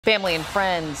Family and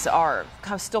friends are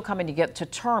still coming to get to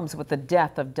terms with the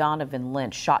death of Donovon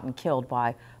Lynch, shot and killed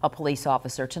by a police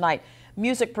officer. Tonight,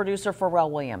 music producer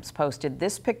Pharrell Williams posted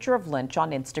this picture of Lynch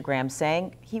on Instagram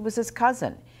saying he was his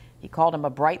cousin. He called him a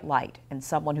bright light and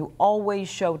someone who always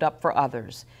showed up for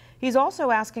others. He's also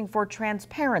asking for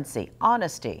transparency,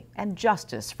 honesty, and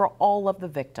justice for all of the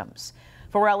victims.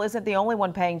 Pharrell isn't the only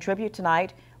one paying tribute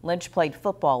tonight. Lynch played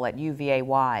football at UVA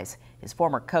Wise. His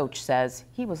former coach says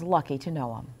he was lucky to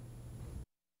know him.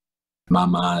 My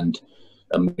mind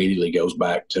immediately goes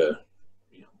back to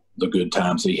the good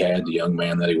times he had, the young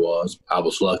man that he was. I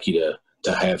was lucky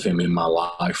to have him in my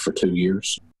life for 2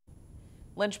 years.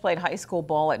 Lynch played high school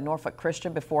ball at Norfolk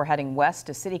Christian before heading west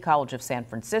to City College of San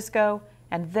Francisco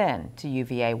and then to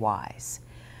UVA Wise.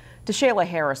 Shayla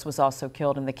Harris was also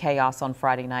killed in the chaos on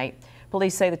Friday night.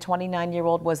 Police say the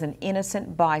 29-year-old was an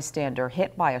innocent bystander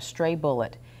hit by a stray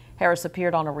bullet. Harris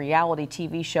appeared on a reality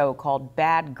TV show called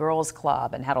Bad Girls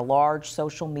Club and had a large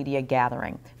social media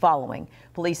gathering. Following,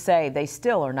 police say they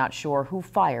still are not sure who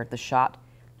fired the shot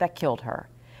that killed her.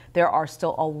 There are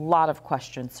still a lot of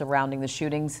questions surrounding the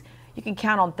shootings. You can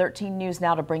count on 13 News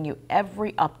Now to bring you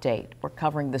every update. We're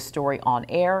covering the story on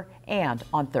air and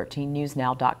on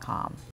 13newsnow.com.